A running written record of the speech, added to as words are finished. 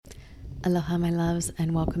Aloha, my loves,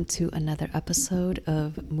 and welcome to another episode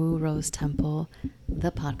of Mu Rose Temple,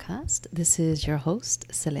 the podcast. This is your host,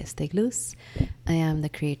 Celeste Glus. I am the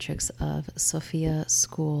creatrix of Sophia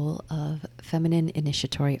School of Feminine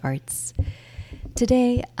Initiatory Arts.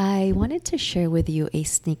 Today, I wanted to share with you a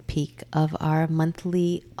sneak peek of our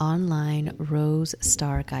monthly online Rose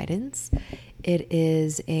Star Guidance. It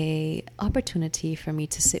is an opportunity for me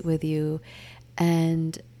to sit with you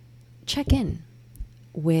and check in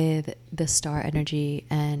with the star energy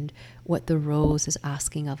and what the rose is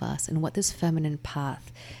asking of us and what this feminine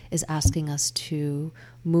path is asking us to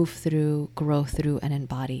move through, grow through, and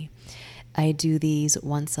embody. I do these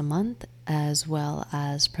once a month as well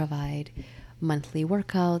as provide monthly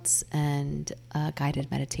workouts and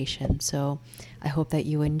guided meditation. So I hope that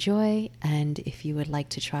you enjoy, and if you would like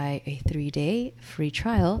to try a 3-day free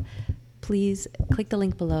trial, please click the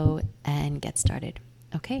link below and get started.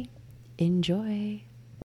 Okay, enjoy.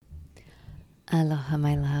 Aloha,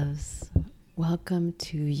 my loves. Welcome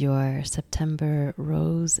to your September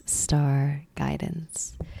Rose Star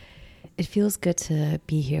Guidance. It feels good to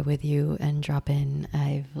be here with you and drop in.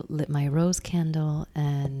 I've lit my rose candle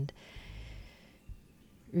and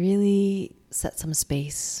really set some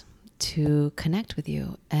space to connect with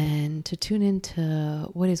you and to tune into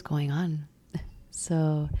what is going on.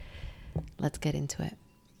 So let's get into it.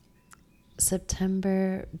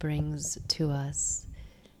 September brings to us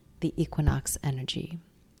the Equinox energy.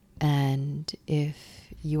 And if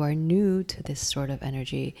you are new to this sort of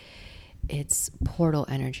energy, it's portal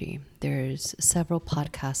energy. There's several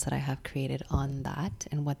podcasts that I have created on that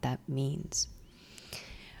and what that means.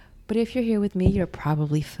 But if you're here with me, you're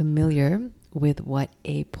probably familiar with what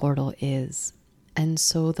a portal is. And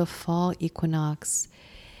so the fall equinox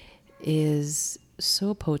is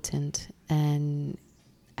so potent, and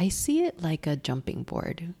I see it like a jumping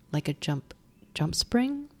board, like a jump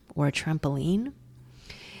spring or a trampoline.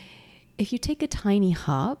 If you take a tiny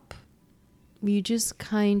hop, you just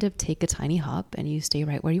kind of take a tiny hop and you stay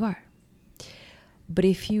right where you are. But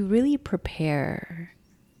if you really prepare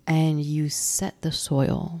and you set the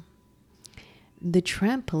soil, the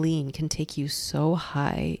trampoline can take you so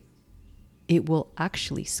high, it will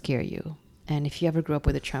actually scare you. And if you ever grew up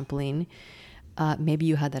with a trampoline, maybe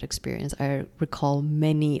you had that experience. I recall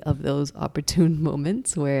many of those opportune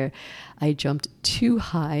moments where I jumped too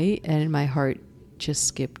high and my heart just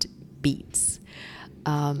skipped beats.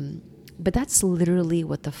 But that's literally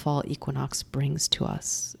what the fall equinox brings to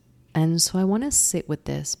us. And so I want to sit with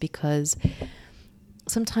this because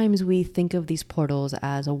sometimes we think of these portals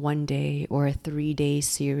as a 1-day or a 3-day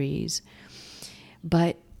series,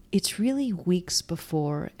 but it's really weeks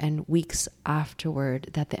before and weeks afterward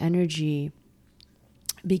that the energy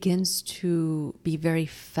begins to be very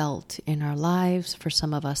felt in our lives, for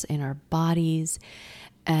some of us in our bodies,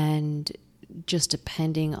 and just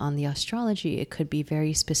depending on the astrology, it could be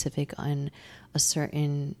very specific on a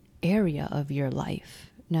certain area of your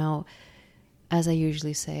life. Now, as I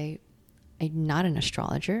usually say, I'm not an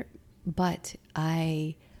astrologer, but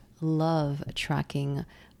I love tracking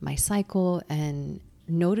my cycle and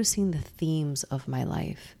noticing the themes of my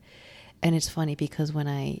life. And it's funny because when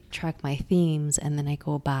I track my themes and then I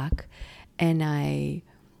go back and I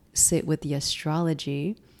sit with the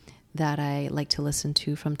astrology that I like to listen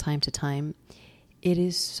to from time to time, it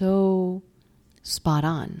is so spot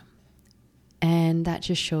on. And that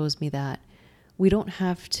just shows me that we don't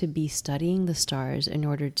have to be studying the stars in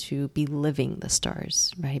order to be living the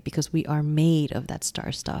stars, right? Because we are made of that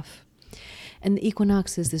star stuff. And the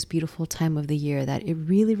equinox is this beautiful time of the year that it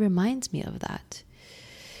really reminds me of that.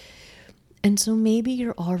 And so maybe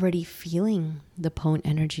you're already feeling the potent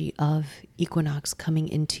energy of equinox coming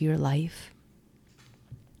into your life.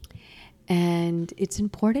 And it's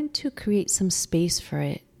important to create some space for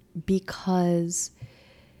it because,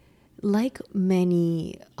 like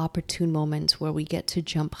many opportune moments where we get to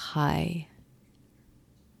jump high,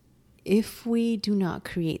 if we do not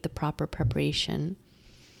create the proper preparation,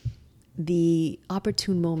 the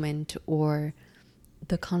opportune moment or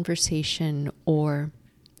the conversation or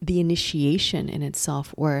the initiation in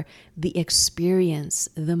itself, or the experience,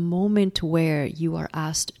 the moment where you are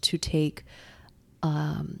asked to take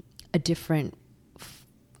a different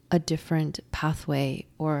pathway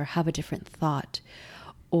or have a different thought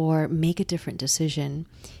or make a different decision,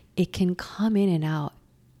 it can come in and out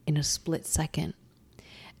in a split second.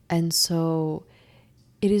 And so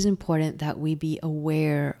it is important that we be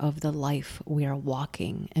aware of the life we are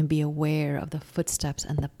walking and be aware of the footsteps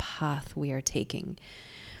and the path we are taking.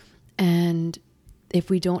 And if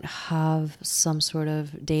we don't have some sort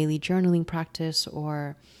of daily journaling practice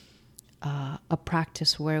or a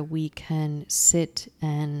practice where we can sit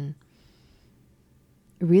and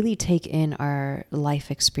really take in our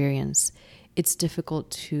life experience, it's difficult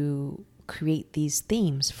to create these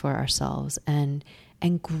themes for ourselves and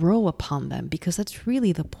grow upon them, because that's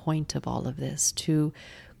really the point of all of this, to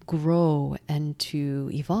grow and to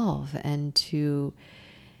evolve and to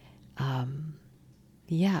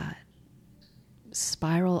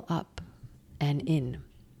spiral up and in.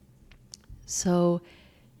 So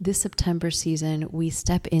this September season, we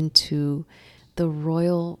step into the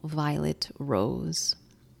royal violet rose.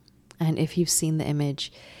 And if you've seen the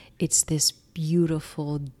image, it's this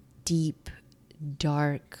beautiful, deep,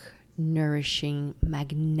 dark, nourishing,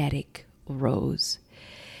 magnetic rose.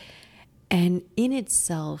 And in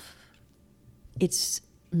itself, it's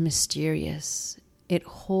mysterious. It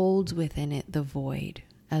holds within it the void.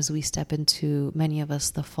 As we step into, many of us,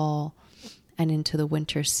 the fall and into the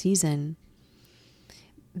winter season,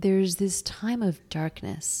 there's this time of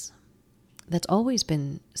darkness that's always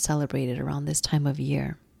been celebrated around this time of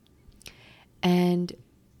year. And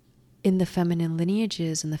in the feminine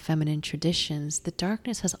lineages and the feminine traditions, the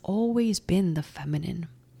darkness has always been the feminine.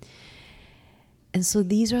 And so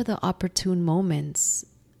these are the opportune moments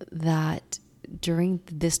that during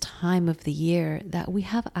this time of the year that we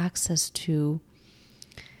have access to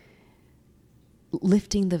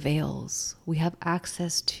lifting the veils. We have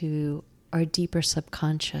access to our deeper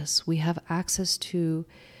subconscious. We have access to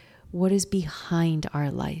what is behind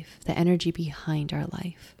our life, the energy behind our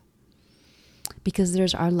life. Because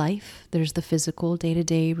there's our life, there's the physical,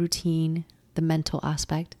 day-to-day routine, the mental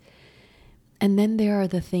aspect. And then there are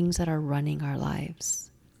the things that are running our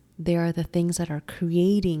lives. There are the things that are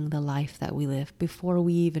creating the life that we live before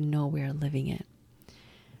we even know we're living it.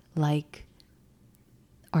 Like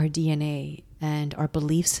our DNA and our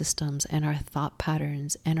belief systems and our thought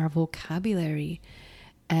patterns and our vocabulary,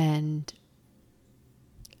 and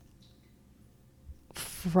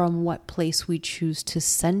from what place we choose to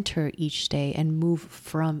center each day and move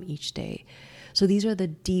from each day. So these are the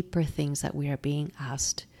deeper things that we are being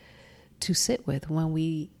asked to sit with when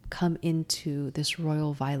we come into this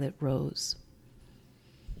royal violet rose.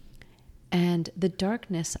 And the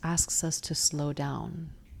darkness asks us to slow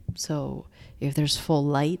down. So if there's full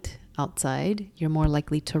light outside, you're more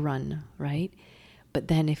likely to run, right? But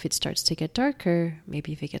then if it starts to get darker,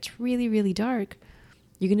 maybe if it gets really, really dark,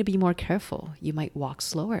 you're going to be more careful. You might walk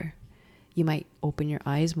slower. You might open your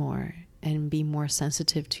eyes more and be more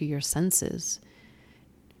sensitive to your senses.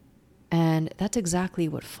 And that's exactly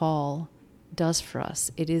what fall does for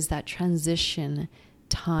us. It is that transition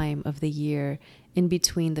time of the year in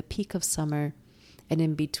between the peak of summer and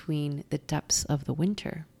in between the depths of the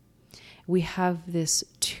winter. We have this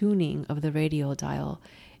tuning of the radio dial.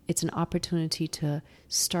 It's an opportunity to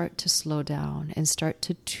start to slow down and start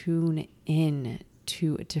to tune in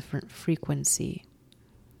to a different frequency.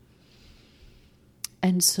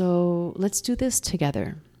 And so let's do this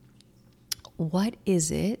together. What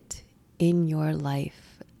is it in your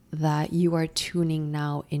life that you are tuning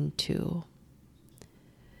now into?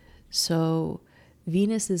 So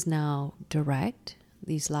Venus is now direct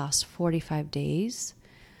these last 45 days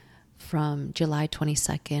from July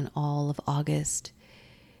 22nd, all of August.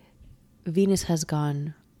 Venus has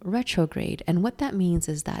gone retrograde. And what that means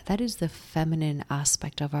is that that is the feminine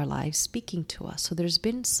aspect of our lives speaking to us. So there's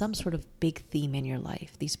been some sort of big theme in your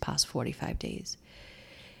life these past 45 days.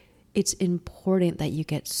 It's important that you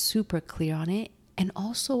get super clear on it and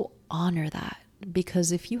also honor that.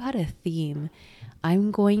 Because if you had a theme, I'm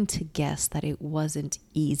going to guess that it wasn't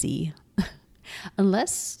easy.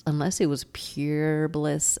 unless it was pure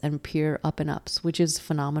bliss and pure up and ups, which is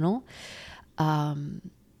phenomenal.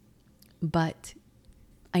 But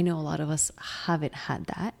I know a lot of us haven't had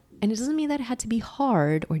that. And it doesn't mean that it had to be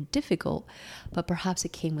hard or difficult, but perhaps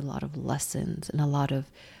it came with a lot of lessons and a lot of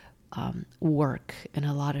work and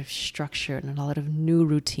a lot of structure and a lot of new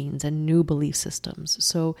routines and new belief systems.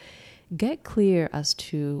 So get clear as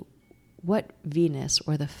to what Venus,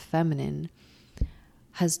 or the feminine,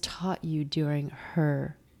 has taught you during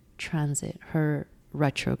her transit, her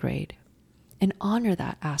retrograde. And honor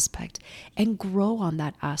that aspect and grow on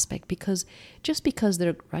that aspect, because just because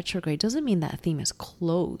they're retrograde doesn't mean that theme is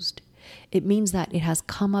closed. It means that it has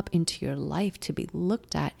come up into your life to be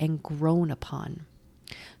looked at and grown upon.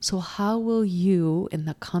 So how will you in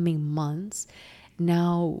the coming months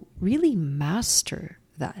now really master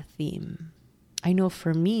that theme? I know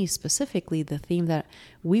for me specifically, the theme that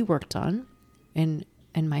we worked on in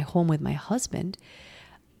my home with my husband,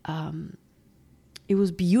 it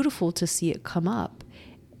was beautiful to see it come up.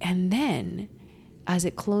 And then as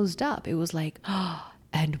it closed up, it was like, oh,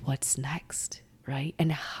 and what's next, right?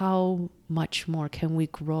 And how much more can we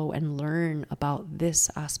grow and learn about this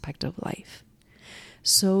aspect of life?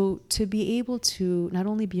 So to be able to not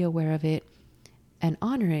only be aware of it and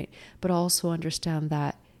honor it, but also understand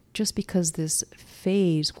that just because this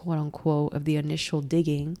phase, quote unquote, of the initial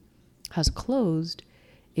digging has closed,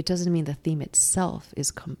 it doesn't mean the theme itself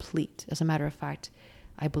is complete. As a matter of fact,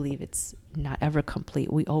 I believe it's not ever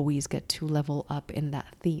complete. We always get to level up in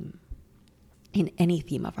that theme, in any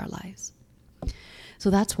theme of our lives. So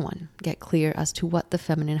that's one. Get clear as to what the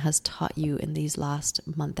feminine has taught you in these last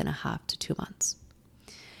month and a half to 2 months.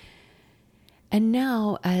 And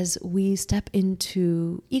now as we step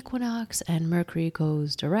into Equinox and Mercury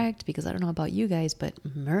goes direct, because I don't know about you guys, but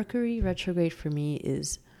Mercury retrograde for me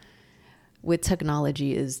is, with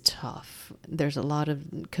technology, is tough. There's a lot of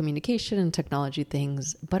communication and technology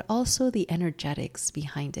things, but also the energetics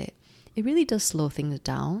behind it. It really does slow things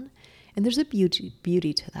down. And there's a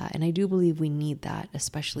beauty to that. And I do believe we need that,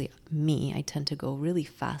 especially me. I tend to go really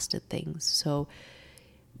fast at things. So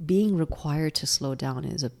being required to slow down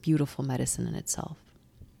is a beautiful medicine in itself.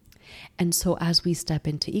 And so as we step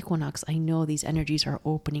into Equinox, I know these energies are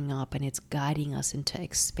opening up and it's guiding us into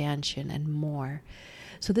expansion and more.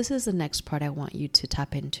 So this is the next part I want you to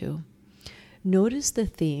tap into. Notice the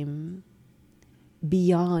theme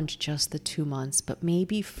beyond just the 2 months, but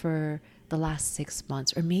maybe for the last 6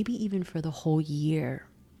 months, or maybe even for the whole year.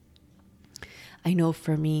 I know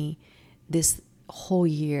for me, this whole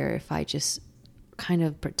year, if I just kind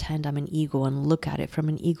of pretend I'm an eagle and look at it from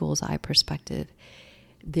an eagle's eye perspective,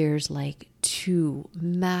 there's like 2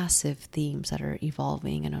 massive themes that are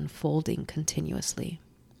evolving and unfolding continuously.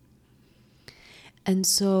 And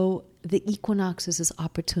so the equinox is this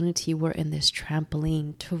opportunity, we're in this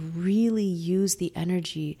trampoline to really use the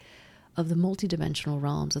energy of the multidimensional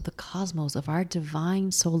realms, of the cosmos, of our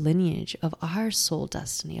divine soul lineage, of our soul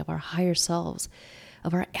destiny, of our higher selves,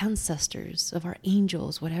 of our ancestors, of our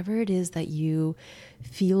angels, whatever it is that you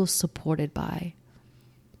feel supported by.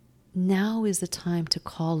 Now is the time to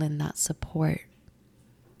call in that support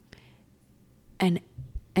and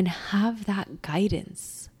have that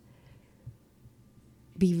guidance.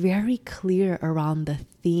 Be very clear around the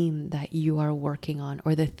theme that you are working on,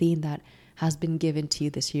 or the theme that has been given to you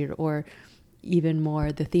this year, or even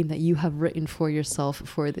more, the theme that you have written for yourself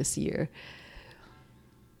for this year.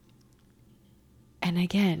 And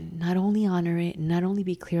again, not only honor it, not only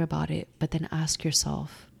be clear about it, but then ask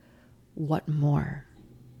yourself, what more?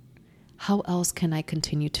 How else can I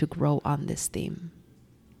continue to grow on this theme?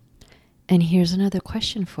 And here's another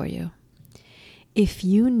question for you. If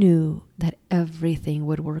you knew that everything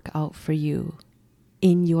would work out for you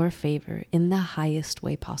in your favor, in the highest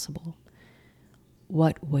way possible,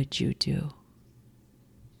 what would you do?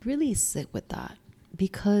 Really sit with that,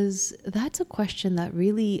 because that's a question that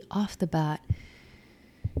really off the bat,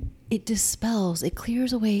 it dispels, it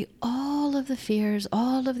clears away all of the fears,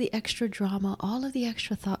 all of the extra drama, all of the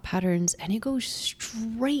extra thought patterns, and it goes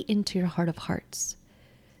straight into your heart of hearts.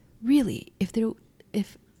 Really,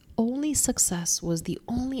 if only success was the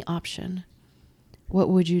only option, what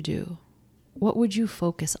would you do? What would you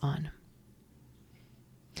focus on?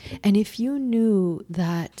 And if you knew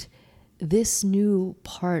that this new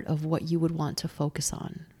part of what you would want to focus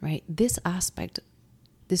on, right? This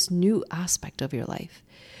new aspect of your life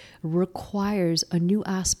requires a new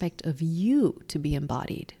aspect of you to be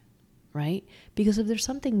embodied, right? Because if there's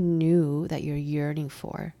something new that you're yearning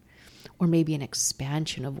for, or maybe an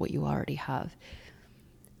expansion of what you already have,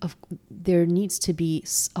 there needs to be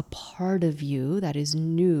a part of you that is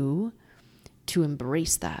new to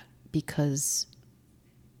embrace that, because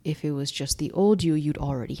if it was just the old you, you'd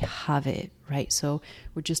already have it, right? So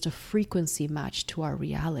we're just a frequency match to our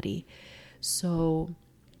reality. So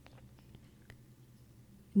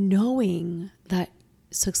knowing that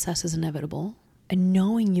success is inevitable and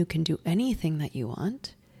knowing you can do anything that you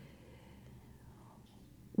want,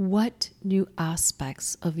 what new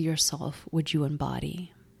aspects of yourself would you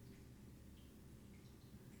embody?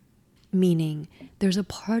 Meaning, there's a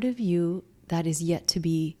part of you that is yet to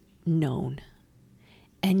be known,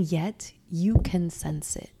 and yet you can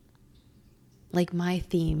sense it. Like my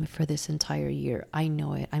theme for this entire year, I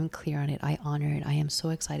know it, I'm clear on it, I honor it, I am so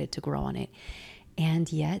excited to grow on it.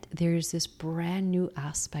 And yet there's this brand new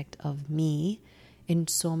aspect of me in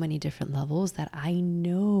so many different levels that I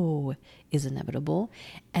know is inevitable.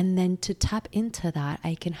 And then to tap into that,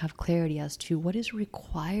 I can have clarity as to what is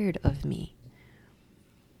required of me.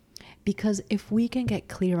 Because if we can get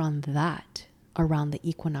clear on that around the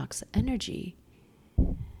equinox energy,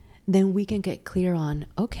 then we can get clear on,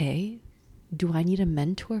 okay, do I need a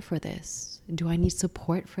mentor for this? Do I need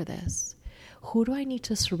support for this? Who do I need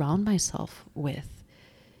to surround myself with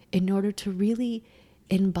in order to really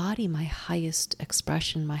embody my highest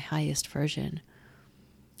expression, my highest version?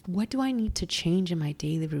 What do I need to change in my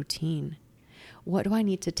daily routine? What do I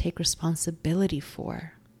need to take responsibility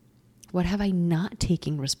for? What have I not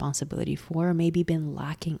taken responsibility for or maybe been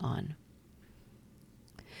lacking on?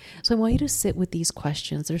 So I want you to sit with these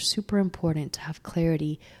questions. They're super important to have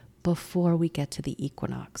clarity before we get to the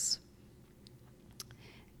equinox.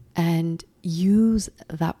 And use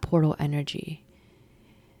that portal energy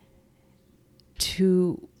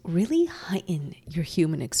to really heighten your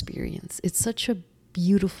human experience. It's such a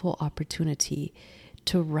beautiful opportunity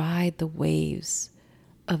to ride the waves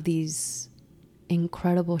of these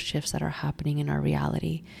incredible shifts that are happening in our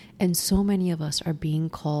reality. And so many of us are being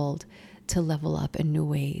called to level up in new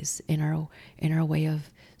ways in our way of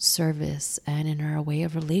service and in our way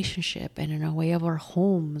of relationship and in our way of our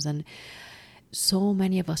homes. And so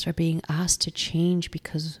many of us are being asked to change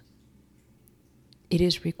because it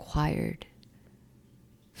is required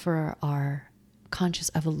for our conscious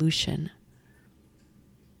evolution.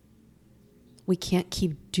 We can't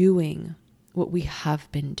keep doing what we have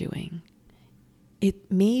been doing. It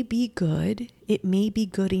may be good, it may be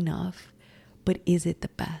good enough, but is it the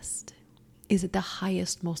best? Is it the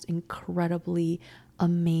highest, most incredibly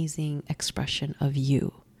amazing expression of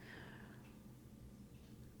you?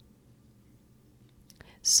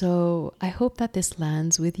 So I hope that this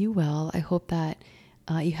lands with you well. I hope that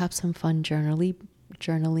you have some fun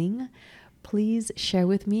journaling. Please share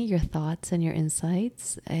with me your thoughts and your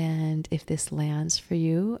insights and if this lands for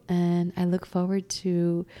you. And I look forward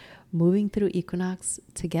to moving through Equinox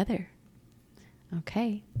together.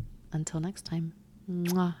 Okay, until next time.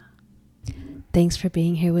 Mwah. Thanks for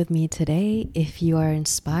being here with me today. If you are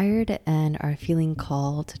inspired and are feeling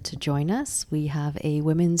called to join us, we have a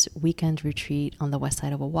women's weekend retreat on the west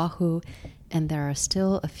side of Oahu, and there are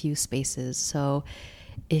still a few spaces. So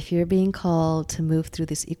if you're being called to move through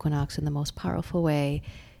this equinox in the most powerful way,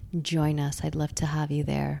 join us. I'd love to have you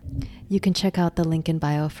there. You can check out the link in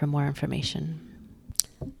bio for more information.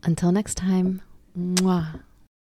 Until next time, mwah.